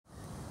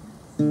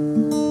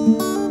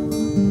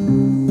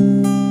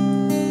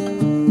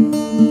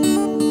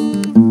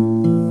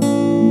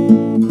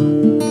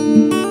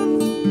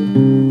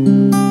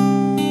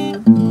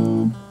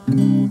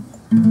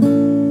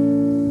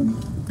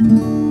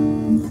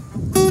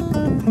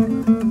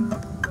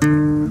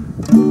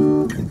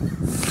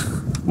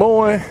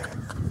Boy,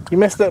 you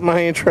messed up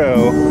my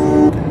intro.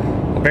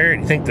 Barrett,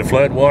 you think the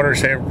flood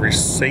waters have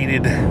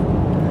receded?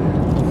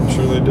 I'm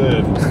sure they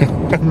did.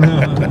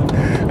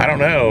 I don't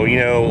know. You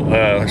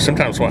know,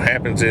 sometimes what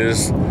happens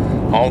is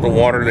all the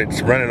water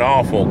that's running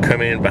off will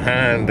come in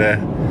behind the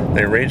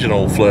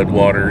original flood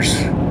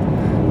waters.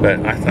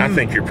 But I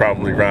think you're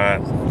probably right.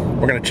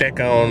 We're going to check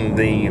on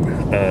the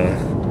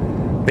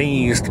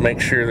bees to make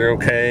sure they're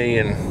okay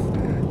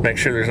and make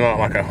sure there's not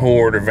like a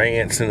horde of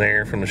ants in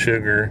there from the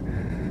sugar,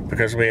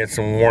 because we had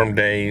some warm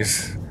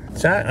days.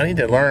 So I need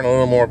to learn a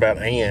little more about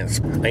ants,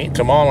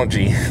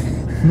 entomology,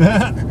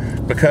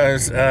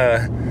 because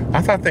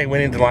I thought they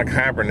went into like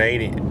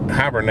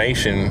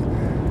hibernation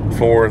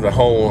for the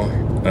whole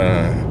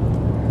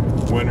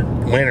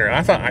winter.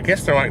 I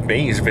guess they're like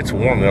bees. If it's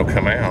warm, they'll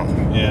come out.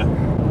 Yeah.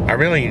 I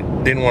really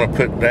didn't want to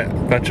put that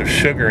bunch of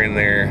sugar in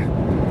there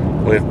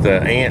with the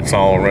ants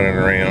all running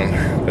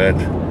around, but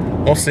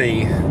we'll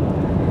see.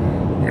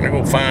 We're gonna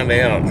go find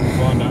out.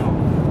 Find out.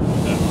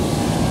 Yeah.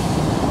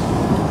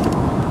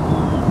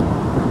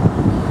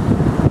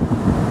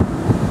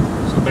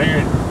 So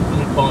Barrett, let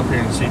me pull up here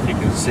and see if you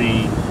can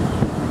see.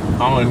 I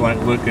always like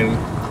looking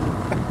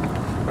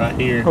right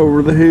here.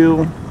 Over the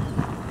hill.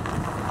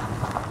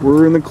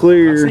 We're in the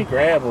clear. I see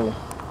gravel.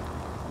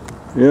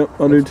 Yep,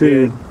 I do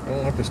too. Good. I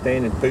don't have to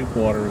stand in poop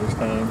water this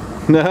time.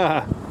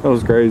 Nah, that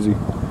was crazy.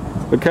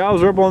 The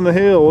cows are up on the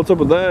hill. What's up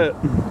with that?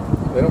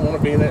 They don't want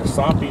to be in that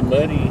soppy,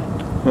 muddy.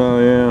 Oh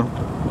yeah.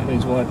 That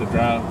means we'll have to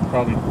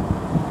probably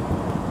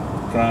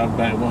drive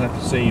back. We'll have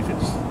to see if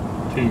it's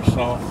too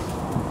soft.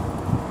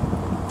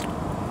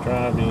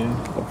 Drive in.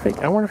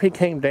 I wonder if he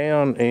came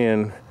down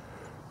and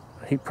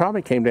he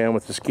probably came down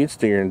with the skid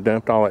steer and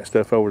dumped all that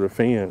stuff over the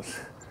fence.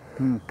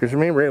 Because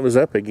remember, it was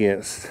up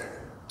against.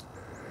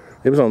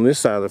 It was on this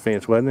side of the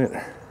fence, wasn't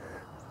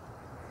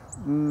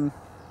it?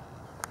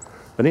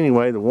 But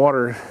anyway, the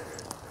water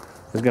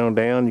has gone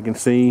down. You can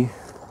see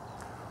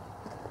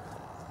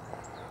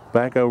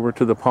back over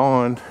to the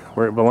pond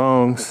where it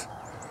belongs.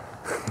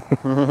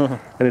 And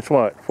it's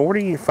what,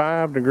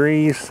 45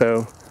 degrees,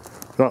 so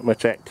not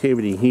much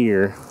activity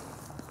here.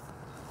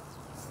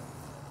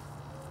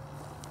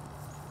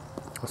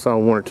 I saw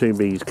one or two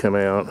bees come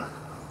out.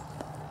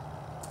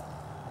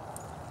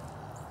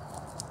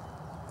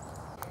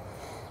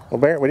 Well,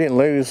 Barrett, we didn't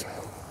lose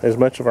as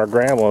much of our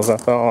gravel as I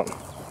thought.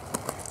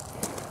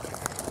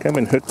 Come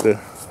and hook the...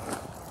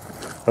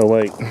 Oh,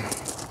 wait.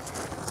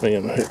 Let me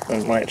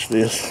unlatch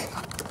this.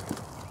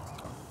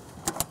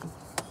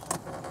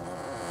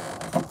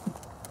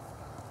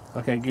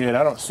 Okay, good.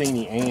 I don't see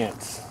any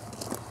ants.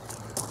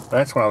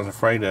 That's what I was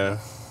afraid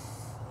of.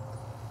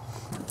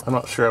 I'm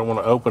not sure I want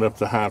to open up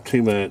the hive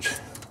too much.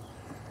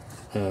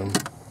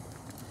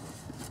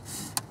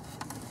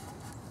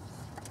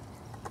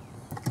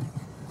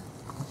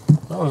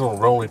 Those little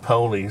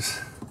roly-polies.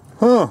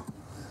 Huh.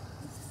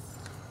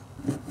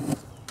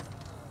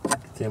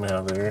 Get them out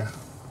of there.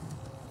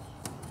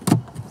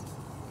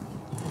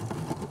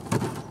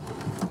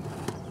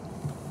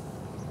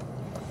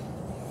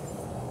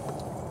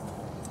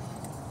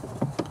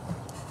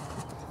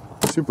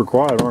 Super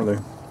quiet, aren't they? I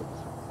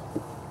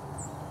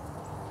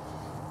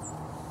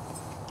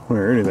don't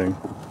hear anything.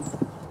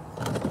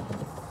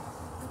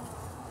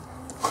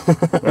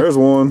 There's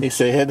one. He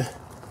said.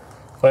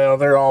 Well,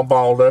 they're all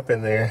balled up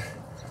in there.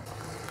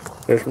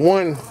 There's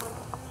one.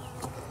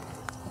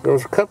 There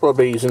was a couple of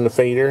bees in the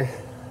feeder.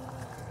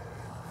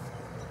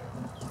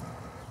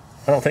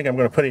 I don't think I'm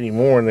going to put any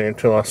more in there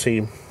until I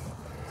see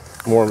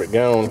more of it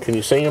gone. Can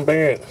you see them,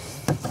 Barrett?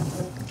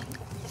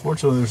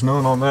 Fortunately, there's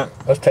none on that.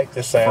 Let's take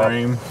this out.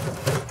 Frame.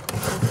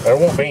 There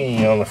won't be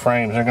any on the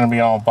frames. They're going to be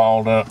all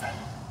balled up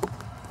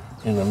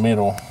in the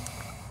middle.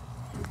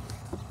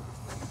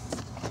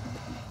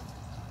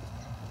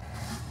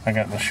 I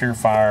got the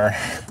Surefire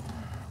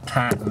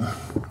Titan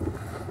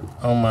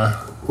on my.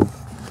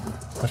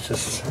 Let's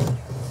just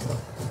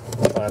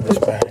slide this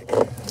back.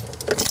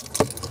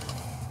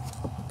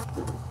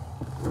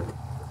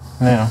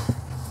 Now,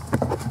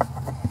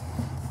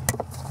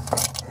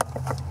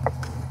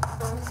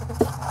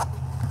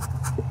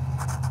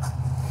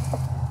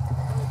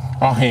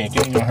 oh heck,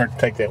 it ain't gonna hurt to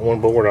take that one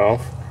board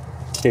off.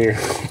 Here.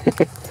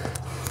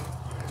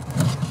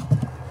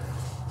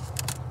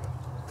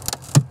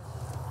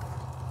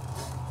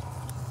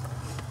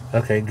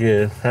 Okay,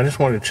 good. I just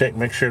wanted to check,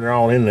 make sure they're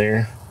all in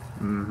there.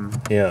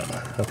 Yeah,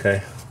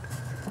 okay.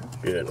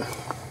 Good.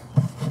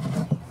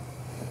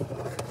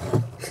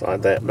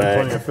 Slide that back.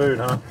 Plenty of food,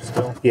 huh?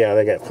 Still? Yeah,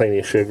 they got plenty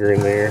of sugar in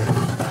there.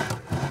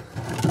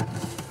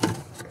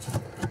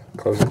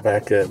 Close it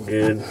back up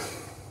good.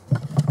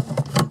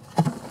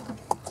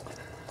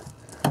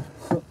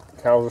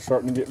 Cows are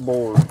starting to get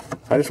bored.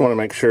 I just want to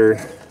make sure,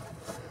 I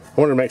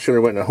wanted to make sure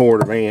there wasn't a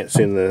horde of ants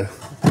in the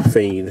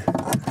feed.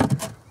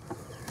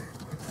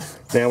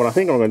 Now what I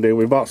think I'm going to do,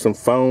 we bought some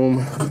foam.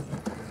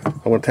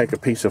 I'm going to take a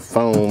piece of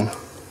foam,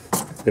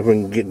 if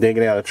we can dig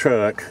it out of the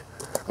truck.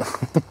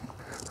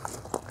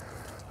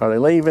 Are they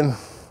leaving?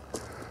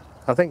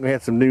 I think we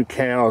had some new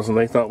cows and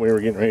they thought we were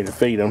getting ready to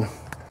feed them.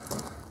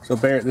 So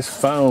Barrett, this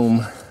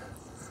foam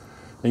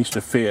needs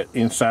to fit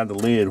inside the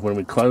lid when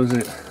we close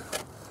it.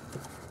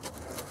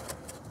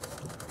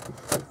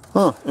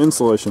 Huh,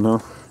 insulation, huh?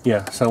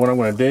 Yeah, so what I'm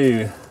going to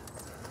do,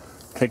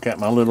 take out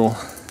my little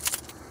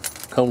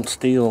cold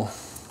steel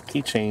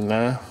keychain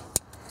knife.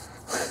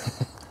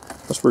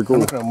 That's pretty cool.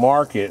 I'm going to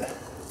mark it.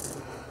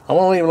 I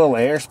want to leave a little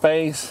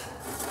airspace.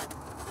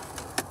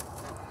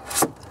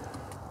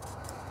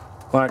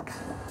 Like,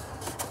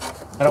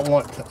 I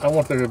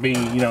want there to be,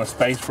 you know,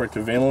 space for it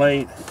to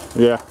ventilate.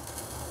 Yeah.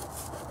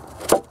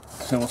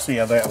 So we'll see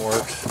how that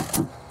works.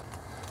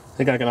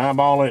 Think I can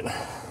eyeball it.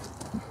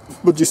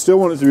 But you still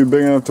want it to be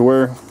big enough to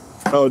where,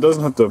 oh, it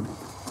doesn't have to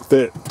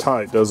fit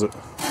tight, does it?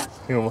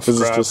 You know,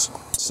 Because it's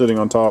just sitting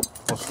on top.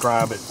 We'll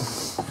scribe it.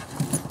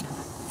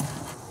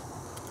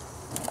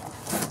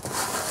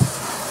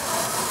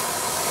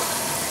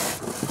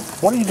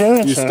 What are you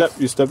doing, son?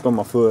 You stepped on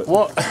my foot.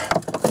 What?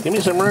 Give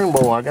me some room,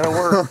 boy. I gotta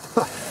work.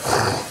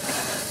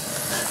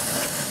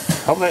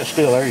 Hold that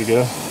still. There you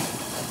go.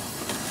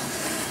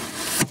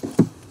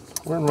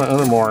 Where's my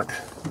other mark?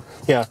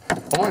 Yeah,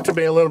 I want it to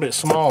be a little bit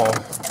small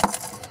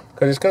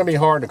because it's going to be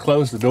hard to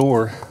close the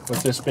door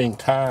with this being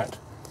tight.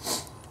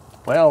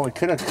 Well, we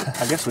could have.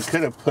 I guess we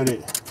could have put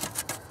it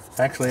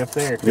actually up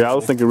there. Yeah, I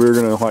was thinking we were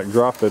gonna like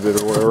drop it or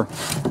whatever.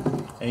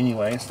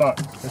 Anyway, it's not.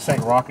 This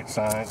ain't rocket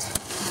science.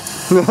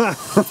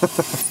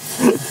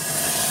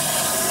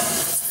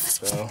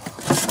 So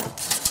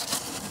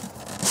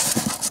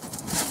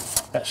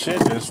that should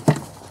just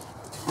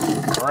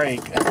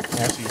break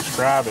after you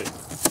scribe it.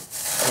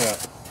 Yeah,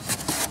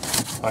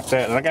 like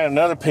that. And I got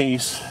another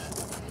piece,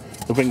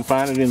 if we can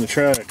find it in the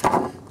truck,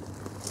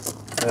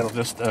 that'll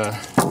just, and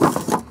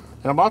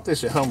I bought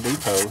this at Home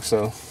Depot,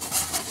 so,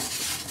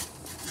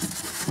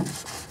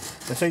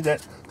 you see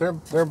that,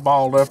 they're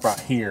balled up right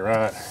here,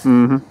 right?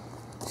 Mm-hmm.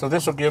 So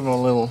this will give them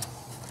a little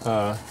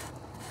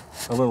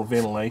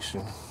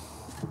ventilation.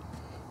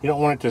 You don't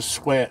want it to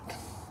sweat.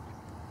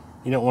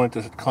 You don't want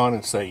it to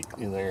condensate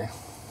in there.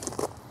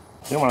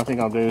 Then what I think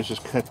I'll do is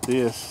just cut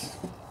this.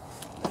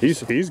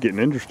 He's getting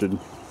interested.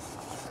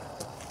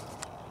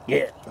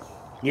 Yeah.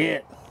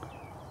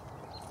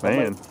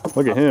 Man,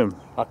 look at him.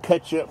 I'll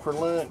cut you up for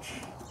lunch.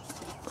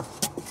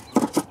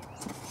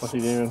 What's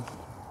he doing?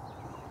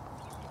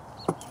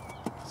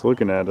 He's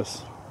looking at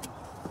us.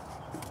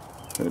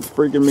 And it's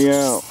freaking me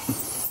out.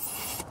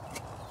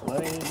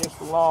 That ain't against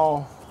the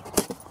law.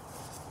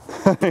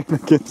 Ain't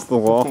against the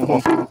law.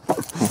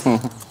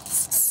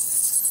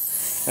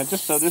 And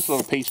just so this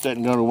little piece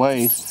doesn't go to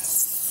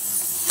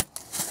waste,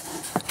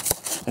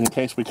 and in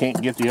case we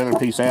can't get the other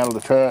piece out of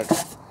the truck,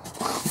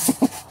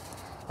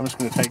 I'm just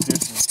going to take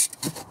this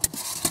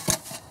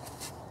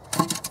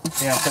and,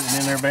 yeah, put it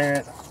in there,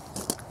 Barrett.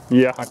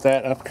 Yeah. Like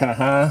that, up kind of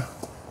high.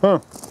 Huh.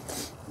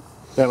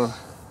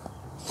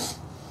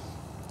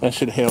 That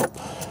should help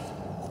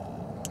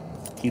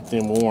keep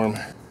them warm.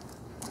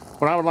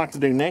 What I would like to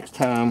do next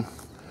time,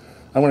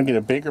 I'm going to get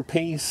a bigger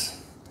piece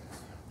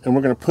and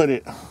we're going to put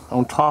it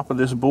on top of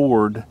this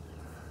board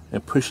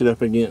and push it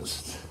up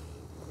against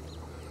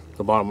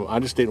the bottom. I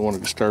just didn't want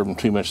to disturb them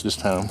too much this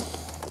time.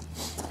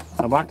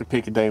 I'd like to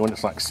pick a day when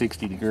it's like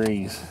 60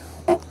 degrees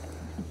to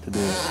do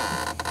it.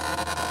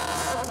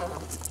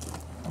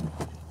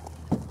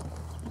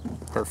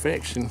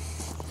 Perfection.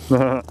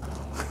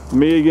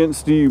 Me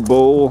against you,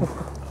 bull.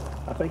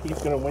 I think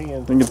he's going to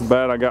win. I think it's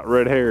bad I got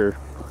red hair.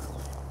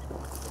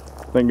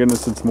 Thank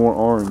goodness it's more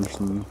orange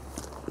than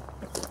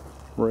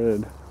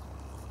red.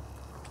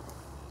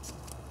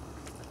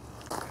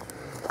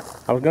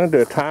 I was going to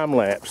do a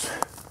time-lapse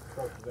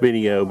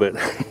video, but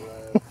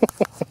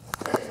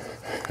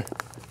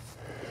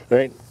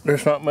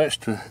there's not much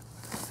to...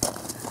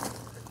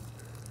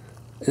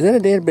 Is that a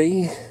dead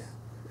bee?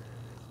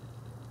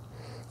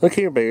 Look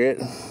here,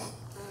 Barrett.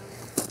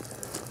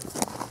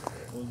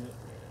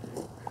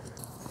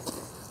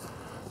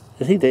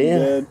 Is he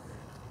dead? Is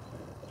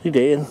he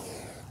dead?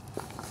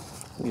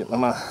 Get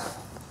my...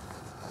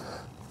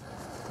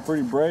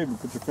 Pretty brave to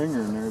put your finger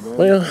in there, bud.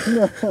 Well,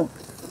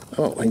 I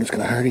don't think it's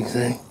going to hurt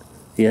anything.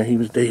 Yeah, he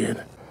was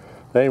dead.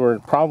 They were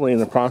probably in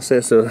the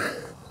process of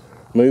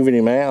moving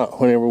him out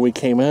whenever we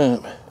came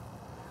up.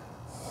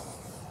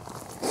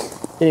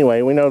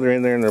 Anyway, we know they're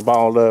in there and they're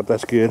balled up.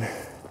 That's good.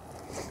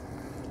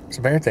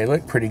 So, Barrett, they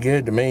look pretty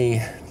good to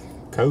me.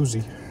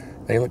 Cozy.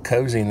 They look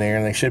cozy in there,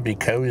 and they should be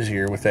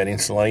cozier with that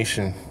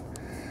insulation.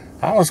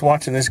 I was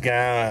watching this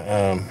guy.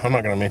 I'm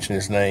not going to mention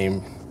his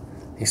name.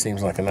 He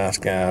seems like a nice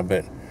guy,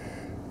 but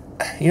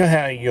you know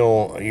how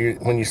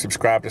when you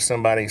subscribe to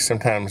somebody,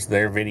 sometimes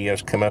their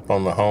videos come up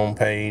on the home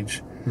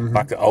page,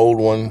 like the old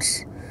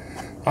ones.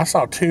 I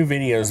saw 2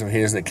 videos of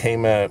his that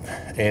came up,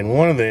 and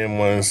one of them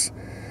was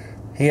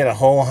he had a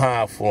whole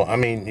hive full. I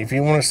mean, if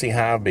you want to see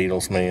hive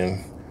beetles,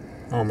 man,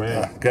 oh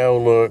man, go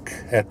look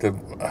at the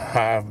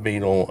hive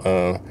beetle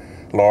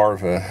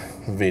larva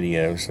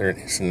videos.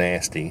 It's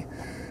nasty,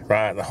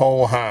 right? The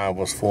whole hive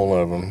was full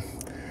of them.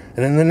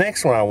 And then the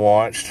next one I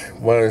watched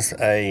was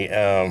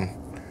a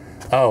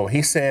oh,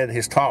 he said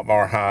his top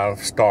bar hive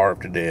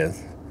starved to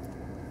death.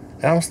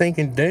 And I was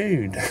thinking,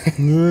 dude,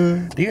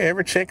 do you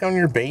ever check on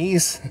your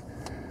bees?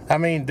 I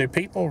mean, do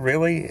people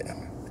really?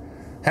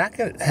 How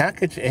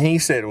could you? And he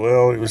said,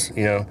 well, it was,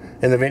 you know,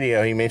 in the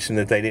video he mentioned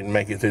that they didn't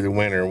make it through the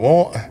winter.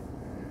 Well,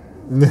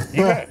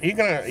 you're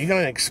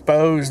gonna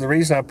expose. The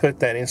reason I put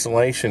that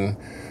insulation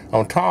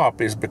on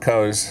top is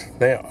because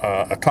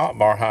a top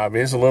bar hive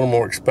is a little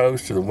more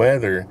exposed to the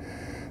weather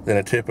than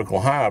a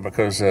typical hive,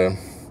 because you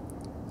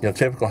know,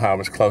 typical hive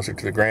is closer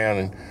to the ground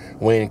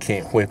and wind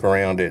can't whip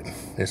around it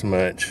as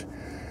much,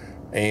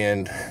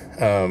 and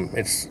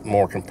it's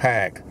more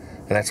compact,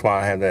 and that's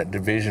why I have that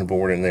division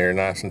board in there,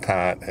 nice and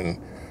tight, and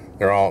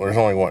there's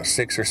only what,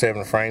 6 or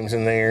 7 frames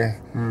in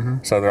there,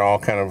 so they're all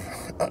kind of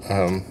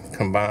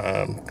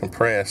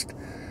compressed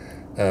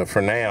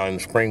for now. In the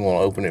spring we'll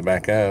open it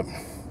back up.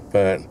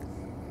 But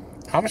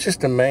I was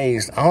just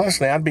amazed.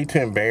 Honestly, I'd be too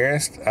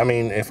embarrassed. I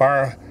mean, if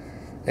our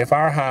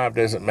hive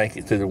doesn't make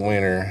it through the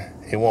winter,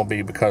 it won't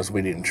be because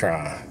we didn't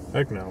try.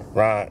 Heck no.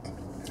 Right?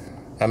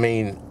 I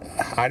mean,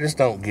 I just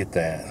don't get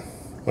that.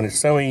 When it's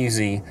so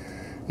easy,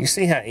 you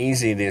see how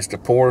easy it is to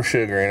pour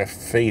sugar in a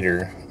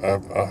feeder,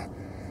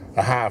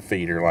 a hive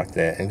feeder like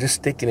that, and just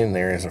stick it in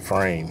there as a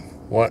frame.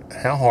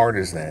 How hard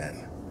is that?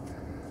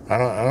 I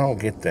don't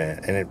get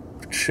that. And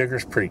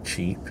sugar's pretty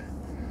cheap.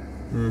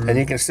 And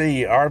you can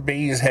see our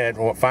bees had,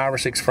 what, 5 or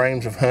 6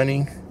 frames of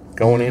honey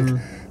going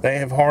in. They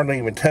have hardly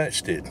even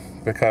touched it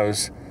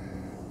because,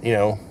 you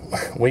know,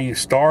 when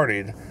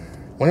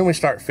did we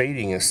start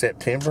feeding? In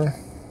September?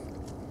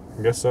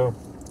 I guess so.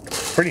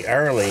 Pretty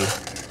early.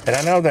 And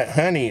I know that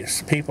honey,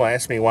 people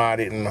ask me why I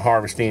didn't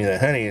harvest any of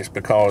that honey. It's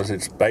because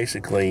it's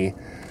basically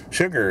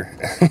sugar,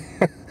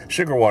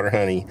 sugar water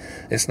honey.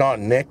 It's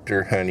not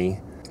nectar honey.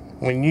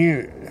 When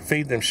you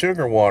feed them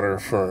sugar water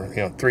for, you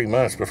know, 3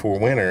 months before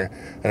winter,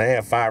 and they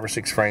have 5 or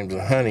 6 frames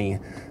of honey,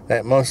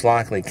 that most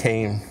likely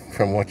came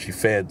from what you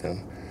fed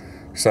them.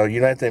 So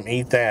you let them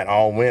eat that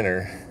all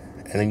winter,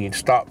 and then you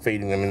stop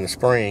feeding them in the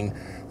spring.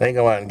 They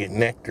go out and get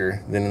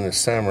nectar. Then in the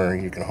summer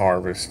you can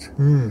harvest,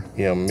 you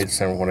know,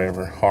 midsummer,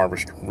 whatever,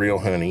 harvest real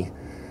honey.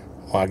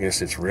 Well, I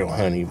guess it's real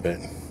honey, but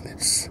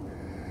it's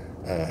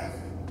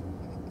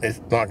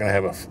not going to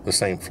have the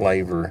same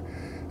flavor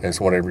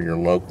as whatever your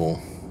local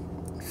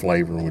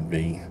flavor would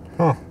be,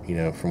 you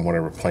know, from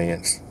whatever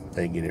plants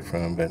they get it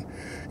from. But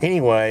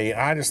anyway,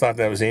 I just thought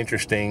that was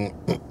interesting.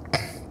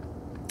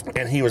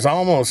 And he was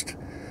almost,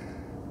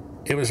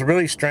 it was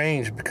really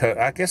strange because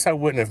I guess I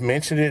wouldn't have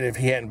mentioned it if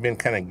he hadn't been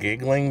kind of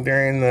giggling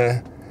during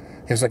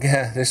he was like,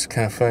 yeah, this is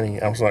kind of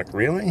funny. I was like,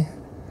 really?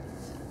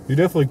 You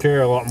definitely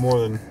care a lot more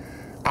than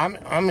a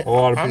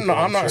lot of people.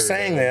 I'm not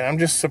saying that. I'm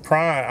just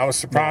surprised. I was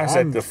surprised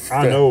at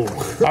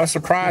I was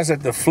surprised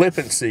at the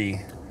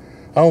flippancy.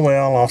 Oh,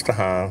 well, I lost a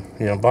hive,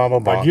 you know, blah, blah,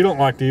 blah. Like, you don't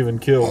like to even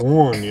kill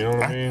one, you know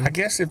what I mean? I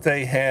guess if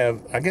they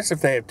have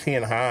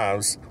 10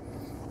 hives,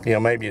 you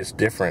know, maybe it's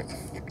different,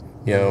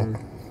 you know,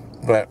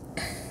 but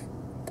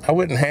I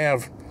wouldn't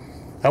have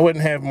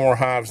more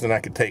hives than I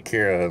could take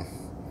care of.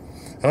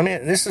 I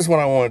mean, this is what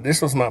I wanted. This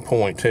was my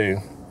point, too.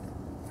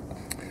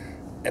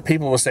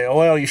 People will say, oh,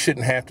 well, you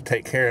shouldn't have to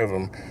take care of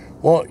them.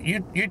 Well,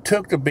 you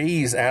took the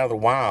bees out of the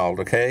wild,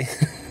 okay?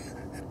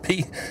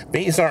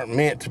 Bees aren't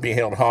meant to be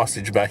held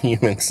hostage by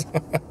humans.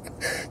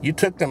 You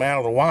took them out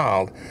of the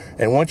wild,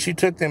 and once you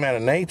took them out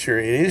of nature,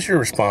 it is your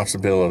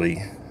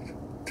responsibility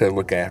to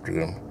look after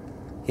them.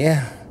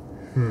 Yeah.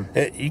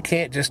 You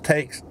can't just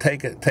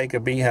take a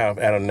beehive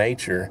out of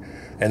nature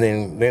and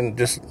then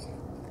just,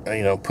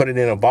 you know, put it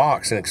in a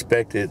box and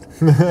expect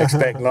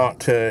not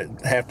to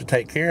have to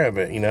take care of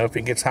it. You know, if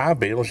it gets hive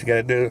beetles, you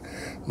got to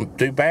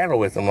do battle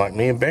with them like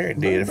me and Barrett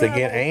did. If they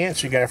get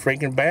ants, you got to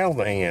freaking battle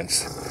the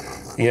ants.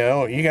 You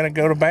know, you got to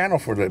go to battle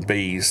for the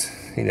bees,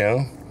 you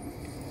know.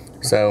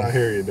 So I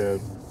hear you, Dad.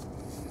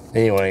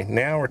 Anyway,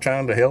 now we're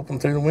trying to help them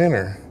through the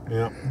winter.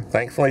 Yeah.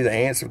 Thankfully, the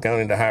ants have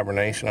gone into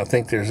hibernation. I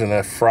think there's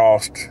enough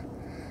frosty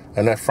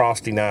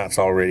nights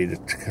already to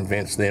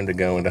convince them to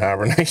go into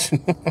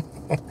hibernation.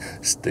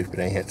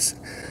 Stupid ants.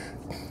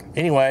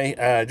 Anyway,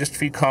 just a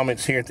few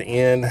comments here at the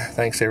end.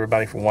 Thanks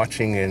everybody for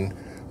watching, and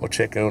we'll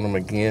check on them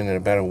again in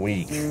about a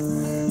week.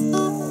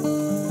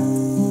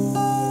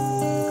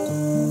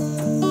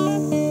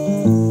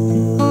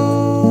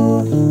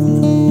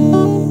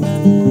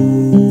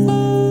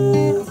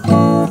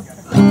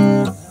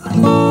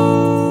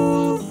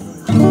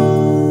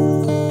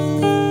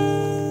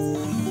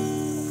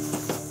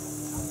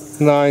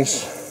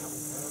 Nice.